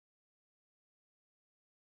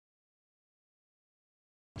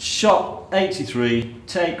Shot 83,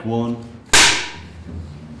 take one.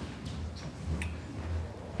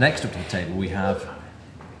 Next up to the table we have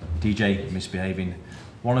DJ Miss Behavin,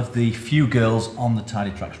 one of the few girls on the Tidy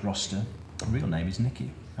Trax roster. Her real name is Nikki.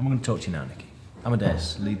 And we're going to talk to you now, Nikki.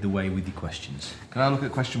 Amadeus, lead the way with your questions. Can I look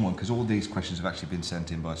at question one? Because all these questions have actually been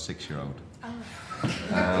sent in by a 6-year-old.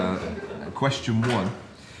 Question one.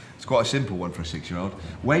 It's quite a simple one for a 6-year-old.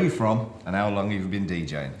 Where are you from and how long have you been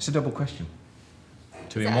DJing? It's a double question.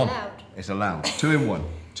 2 in 1. Allowed? It's allowed. 2 in 1.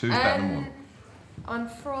 Two's better than 1. I'm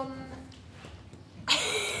from...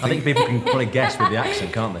 I think people can probably guess with the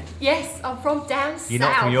accent, can't they? Yes, I'm from down south. You're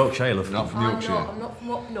not from Yorkshire, love. Not from Yorkshire. I'm not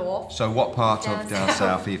from up north. So what part Down of down south.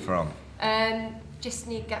 south are you from? Just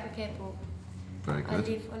near Gatwick Airport. Very I good.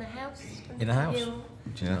 live on a house. On In a house? hill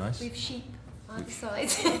Which is Yeah. nice. with sheep either side.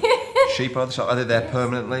 Sheep either side. Are they there Yes.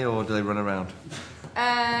 permanently or do they run around?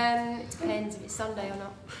 It depends if it's Sunday or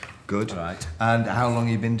not. Good. Right. And how long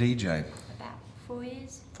have you been DJing? About 4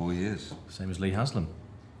 years. 4 years. Same as Lee Haslam.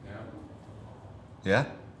 Yeah?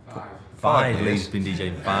 5 years. Lee's been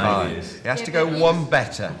DJing 5 years. He has Yeah, to go but one he's-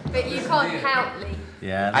 better. But you can't count Lee.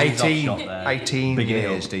 Yeah, Lee's off 18, shot there. 18 Big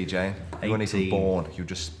years deal. DJing. You weren't even 18. born. You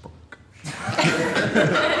just spoke.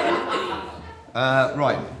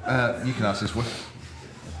 Right. You can ask this one.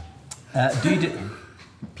 Do you do...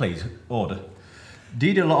 Please, order. Do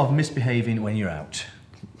you do a lot of misbehaving when you're out?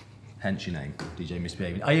 Hence your name, DJ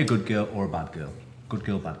Misbehaving. Are you a good girl or a bad girl? Good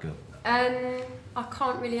girl, bad girl. I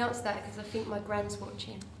can't really answer that because I think my grand's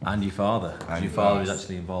watching. And your father. And Your father is Yes.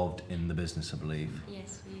 actually involved in the business, I believe.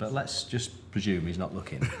 Yes, he is. But let's just presume he's not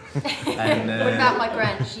looking. And, What about my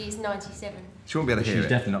grand? She's 97. She won't be able to she's hear it.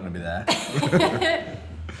 definitely not going to be there.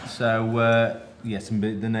 So, yes, and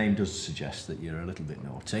the name does suggest that you're a little bit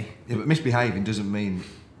naughty. Yeah, but misbehaving doesn't mean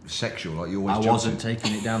sexual, like you always I joking. wasn't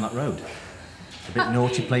taking it down that road. A bit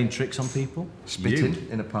naughty, playing tricks on people. Spitting You.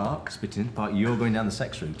 in a park. Spitting, but you're going down the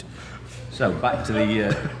sex route. So, back to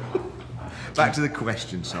the... Back to the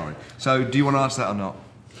question, sorry. So, do you want to answer that or not?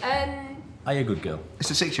 Are you a good girl? It's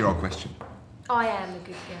a 6-year-old question. I am a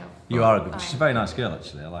good girl. You are a good. I She's a am. very nice girl,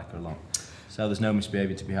 actually. I like her a lot. So there's no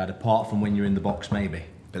misbehaviour to be had, apart from when you're in the box, maybe.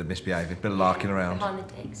 Bit of misbehaving, bit of larking around Behind the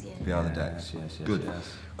decks, yeah. behind the Yes, decks. yes, yes, Good.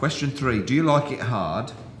 yes. Question 3. Do you like it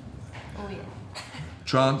hard, Oh, yeah.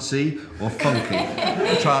 trancey, or funky?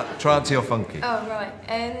 Trancey or funky? Oh, right.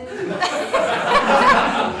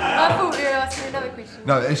 I thought we were asking another question.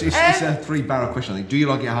 No, it's a 3-barrel question, I think. Do you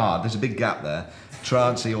like it hard? There's a big gap there.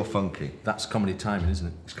 Trancey or funky? That's comedy timing, isn't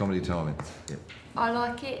it? It's comedy timing. Yep. I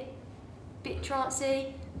like it bit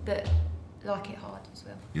trancey, but like it hard as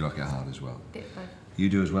well. You like it hard as well. Bit of both. You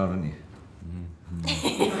do as well, don't you?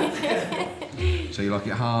 So you like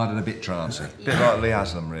it hard and a bit trancey. Bit like Lee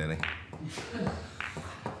Haslam, really.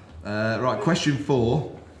 Right, question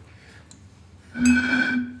 4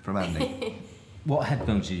 from Andy. What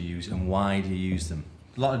headphones do you use and why do you use them?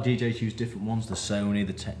 A lot of DJs use different ones, the Sony,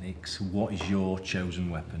 the Technics. What is your chosen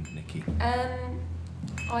weapon, Nikki?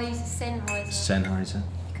 I use a Sennheiser Sennheiser.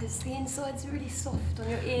 because the inside's really soft on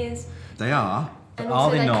your ears, They are. and But also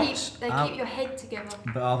are they they not? keep your head together.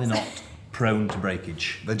 But are they not prone to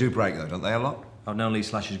breakage? They do break though, don't they, a lot? I've known Lee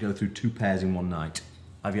Slashers go through 2 pairs in one night.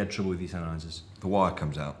 Have you had trouble with your Sennheisers? The wire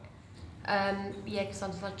comes out. Yeah, because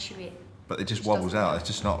sometimes I chew it. But it just Just wobbles doesn't out. work. It's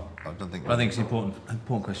just not, I don't think... Well, I think it's an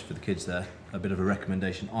important question for the kids there. A bit of a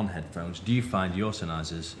recommendation on headphones. Do you find your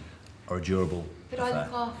Sennheisers are a durable But I affair?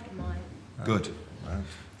 look after mine. Good.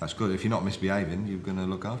 That's good. If you're not misbehaving, you're going to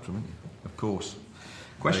look after them, aren't you? Of course.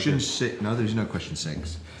 Question 6. No, there's no question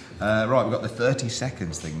 6. Right, we've got the 30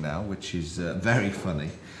 seconds thing now, which is very funny.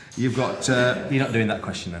 You've got... You're not doing that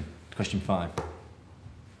question then. Question 5.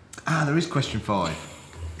 there is question 5.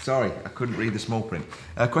 Sorry, I couldn't read the small print.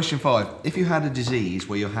 Question 5. If you had a disease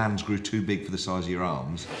where your hands grew too big for the size of your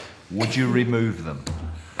arms, would you remove them?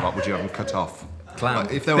 Like, would you have them cut off? Clown.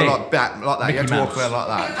 Like, if they were like that, Mickey you had to walk Mouse. around like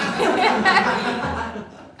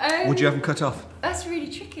that. Would you have them cut off? That's really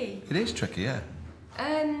tricky. It is tricky, yeah.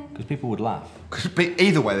 Because people would laugh. Because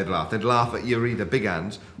either way they'd laugh. They'd laugh at your either big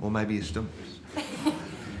hands or maybe your stumps.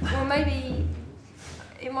 Well, maybe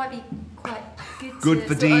it might be quite good. Good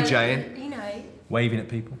to for sort of, DJing. You know. Waving at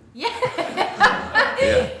people. Yeah.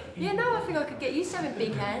 Yeah. Yeah. No, I think I could get used to having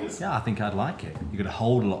big hands. Yeah, I think I'd like it. You're going to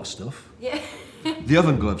hold a lot of stuff. Yeah. The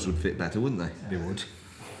oven gloves would fit better, wouldn't they? They would.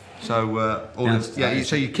 So,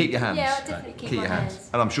 so you keep your hands. Yeah, I'll definitely keep my your hands.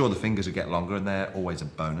 And I'm sure the fingers will get longer, and they're always a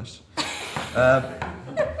bonus.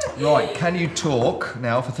 Right, can you talk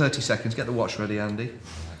now for 30 seconds? Get the watch ready, Andy.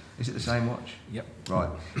 Is it the same watch? Yep. Right.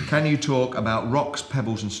 Can you talk about rocks,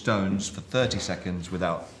 pebbles, and stones for 30 seconds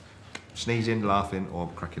without sneezing, laughing, or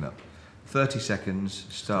cracking up? 30 seconds.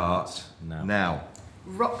 Start now. now.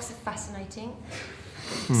 Rocks are fascinating.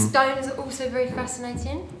 Stones are also very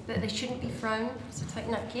fascinating, but they shouldn't be thrown, so take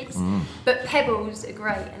note, kids. But pebbles are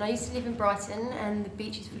great, and I used to live in Brighton, and the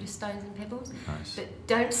beach is full of stones and pebbles. Nice. But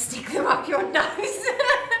don't stick them up your nose.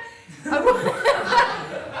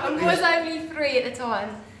 I was only 3 at the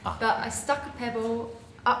time, but I stuck a pebble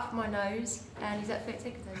up my nose, and is that 30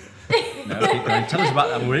 seconds? No, keep going. Tell us about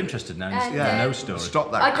that. We're interested now. And, Yeah, no story.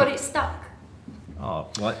 Stop that. I got it stuck. Oh,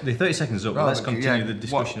 well, the 30 seconds is up. Right, Let's continue the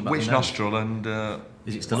discussion about which the nose. nostril and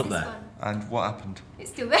Is it still up there? and what happened?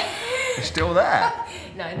 It's still there. It's still there.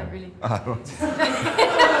 No, not really. Ah, right.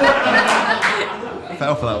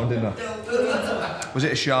 Fell for that one, didn't I? Was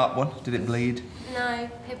it a sharp one? Did it bleed? No,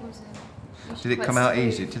 pebbles are... Did it come out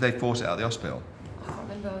easy? Did they force it out of the hospital? I can't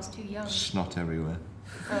remember, I was too young. Snot everywhere.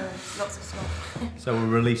 Lots of snot. So we're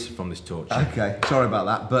released from this torture. Okay, sorry about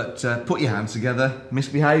that, but put your hands together. Miss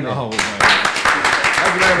Behavin. Oh, no.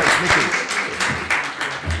 Thank you very much, Nicky.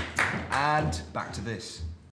 And back to this.